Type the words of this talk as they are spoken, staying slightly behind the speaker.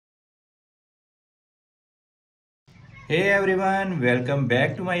Hey everyone, welcome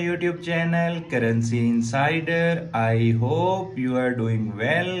back to my YouTube channel Currency Insider. I hope you are doing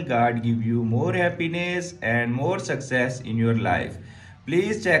well. God give you more happiness and more success in your life.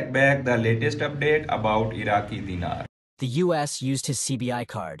 Please check back the latest update about Iraqi Dinar. The US used his CBI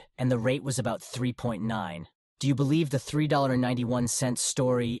card, and the rate was about 3.9. Do you believe the $3.91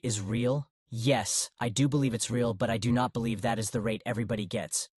 story is real? Yes, I do believe it's real, but I do not believe that is the rate everybody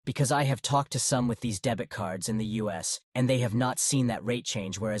gets. Because I have talked to some with these debit cards in the US, and they have not seen that rate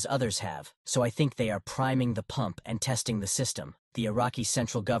change, whereas others have. So I think they are priming the pump and testing the system. The Iraqi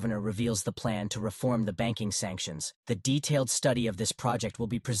central governor reveals the plan to reform the banking sanctions. The detailed study of this project will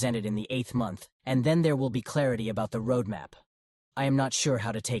be presented in the 8th month, and then there will be clarity about the roadmap. I am not sure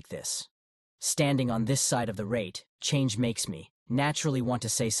how to take this. Standing on this side of the rate, change makes me naturally want to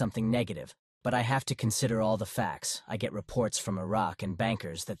say something negative, but I have to consider all the facts. I get reports from Iraq and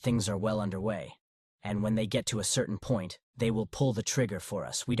bankers that things are well underway. And when they get to a certain point, they will pull the trigger for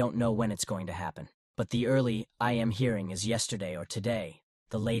us. We don't know when it's going to happen. But the early I am hearing is yesterday or today.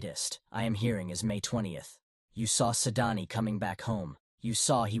 The latest I am hearing is May 20th. You saw Sadani coming back home. You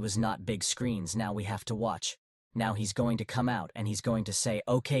saw he was not big screens. Now we have to watch. Now he's going to come out and he's going to say,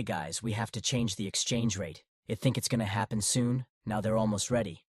 okay guys, we have to change the exchange rate. You think it's going to happen soon? Now they're almost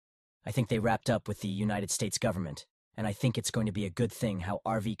ready. I think they wrapped up with the United States government, and I think it's going to be a good thing how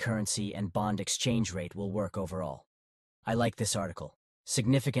RV currency and bond exchange rate will work overall. I like this article.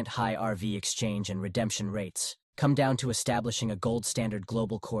 Significant high RV exchange and redemption rates come down to establishing a gold standard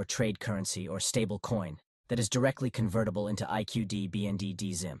global core trade currency or stable coin that is directly convertible into IQD BND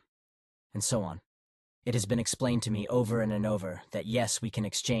DZIM, and so on. It has been explained to me over and over that yes, we can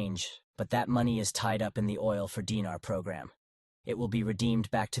exchange, but that money is tied up in the oil for dinar program. It will be redeemed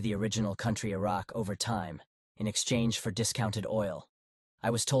back to the original country Iraq over time, in exchange for discounted oil.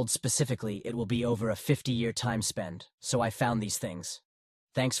 I was told specifically it will be over a 50-year time spend, so I found these things.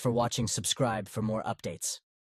 Thanks for watching. Subscribe for more updates.